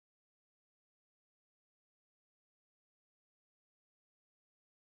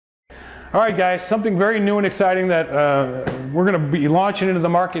All right, guys, something very new and exciting that we're going to be launching into the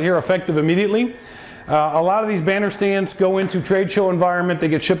market here effective immediately. A lot of these banner stands go into trade show environment. They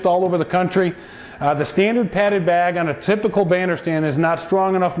get shipped all over the country. The standard padded bag on a typical banner stand is not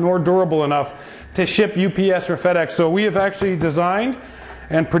strong enough nor durable enough to ship UPS or FedEx. So we have actually designed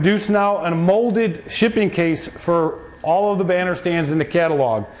and produced now a molded shipping case for all of the banner stands in the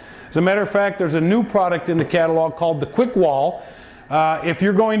catalog. As a matter of fact, there's a new product in the catalog called the Quick Wall. If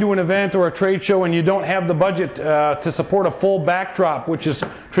you're going to an event or a trade show and you don't have the budget to support a full backdrop, which is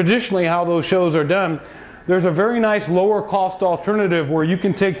traditionally how those shows are done, there's a very nice lower cost alternative where you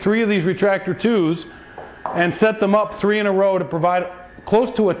can take 3 of these retractor 2s and set them up 3 in a row to provide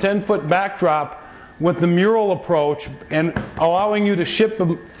close to a 10-foot backdrop with the mural approach and allowing you to ship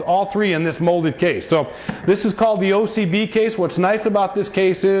them all 3 in this molded case. So this is called the OCB case. What's nice about this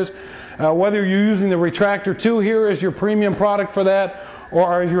case is whether you're using the Retractor 2 here as your premium product for that,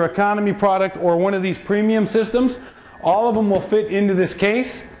 or as your economy product, or one of these premium systems, all of them will fit into this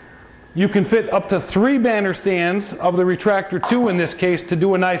case. You can fit up to 3 banner stands of the Retractor 2 in this case to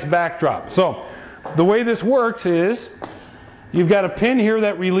do a nice backdrop. So the way this works is you've got a pin here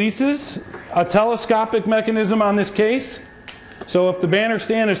that releases a telescopic mechanism on this case. So if the banner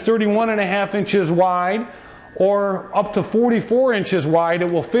stand is 31.5 inches wide, or up to 44 inches wide, it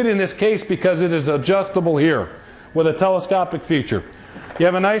will fit in this case because it is adjustable here with a telescopic feature. You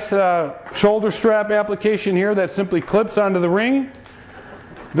have a nice shoulder strap application here that simply clips onto the ring.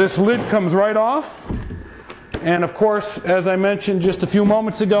 This lid comes right off, and of course, as I mentioned just a few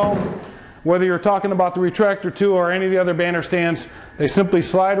moments ago, whether you're talking about the Retractor 2 or any of the other banner stands, they simply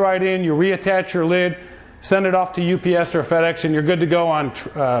slide right in, you reattach your lid, send it off to UPS or FedEx, and you're good to go on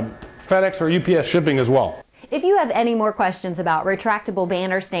FedEx or UPS shipping as well. If you have any more questions about retractable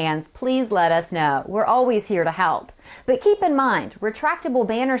banner stands, please let us know. We're always here to help. But keep in mind, retractable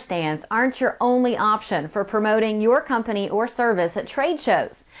banner stands aren't your only option for promoting your company or service at trade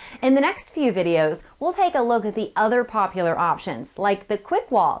shows. In the next few videos, we'll take a look at the other popular options like the Quick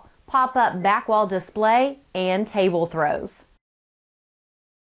Wall, pop-up back wall display, and table throws.